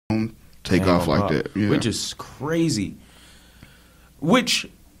take off like that. Yeah. Which is crazy. Which,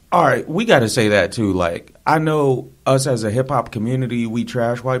 all right, we got to say that too. Like, I know us as a hip hop community, we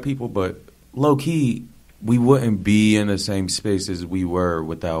trash white people, but low key, we wouldn't be in the same space as we were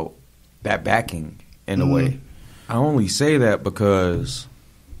without that backing in a way. I only say that because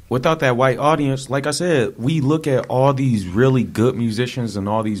without that white audience, like I said, we look at all these really good musicians and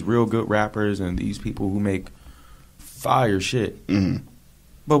all these real good rappers and these people who make fire shit.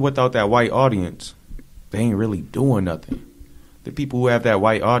 But without that white audience, they ain't really doing nothing. The people who have that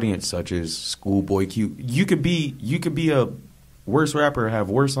white audience, such as Schoolboy Q, you could be a worse rapper, have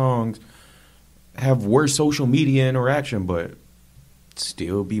worse songs, have worse social media interaction, but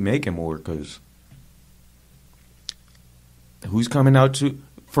still be making more. Because who's coming out to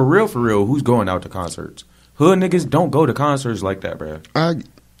for real? Who's going out to concerts? Hood niggas don't go to concerts like that, bro. I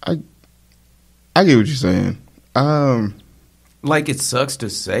get what you're saying. Like, it sucks to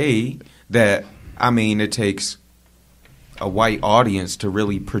say that. I mean, it takes a white audience to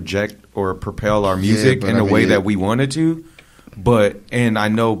really project or propel our music in a way that we wanted to. But, and I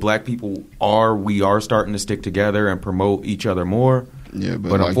know black people we are starting to stick together and promote each other more. Yeah,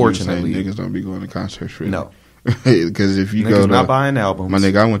 but like unfortunately, niggas don't be going to concerts. Really. No, because if you go to not buying albums, my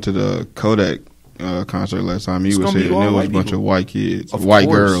nigga, I went to the Kodak concert last time. He was here, and there was a bunch of white kids, white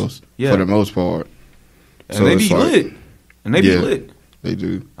girls for the most part. And so they be lit. And they be lit. They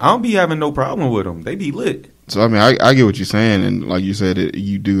do. I don't be having no problem with them. They be lit. So I mean, I get what you're saying, and like you said,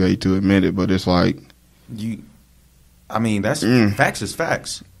 you do hate to admit it, but it's like I mean, that's facts is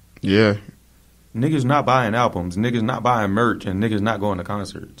facts. Yeah. Niggas not buying albums, niggas not buying merch, and niggas not going to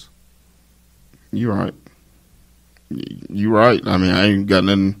concerts. You right. You right. I mean, I ain't got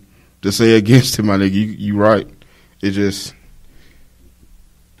nothing to say against it, my nigga. You right. It just,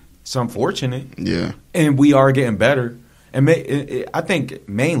 it's unfortunate. Yeah. And we are getting better. And I think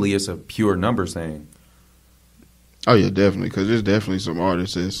mainly it's a pure numbers thing. Oh, yeah, definitely. Because there's definitely some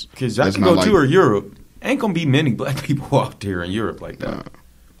artists because I can go tour Europe. Ain't going to be many black people out there in Europe like that.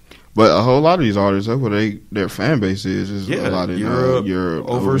 But a whole lot of these artists, that's what their fan base is a lot in Europe,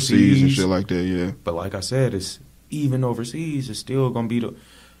 overseas and shit like that, yeah. But like I said, it's even overseas, it's still going to be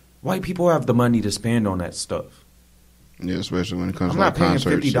white people have the money to spend on that stuff. Yeah, especially when it comes to like concerts.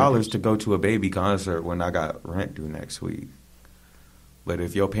 I'm not paying $50 to go to a baby concert when I got rent due next week. But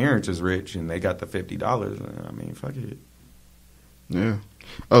if your parents is rich and they got the $50, I mean, fuck it. Yeah.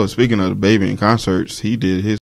 Oh, speaking of the baby and concerts, he did his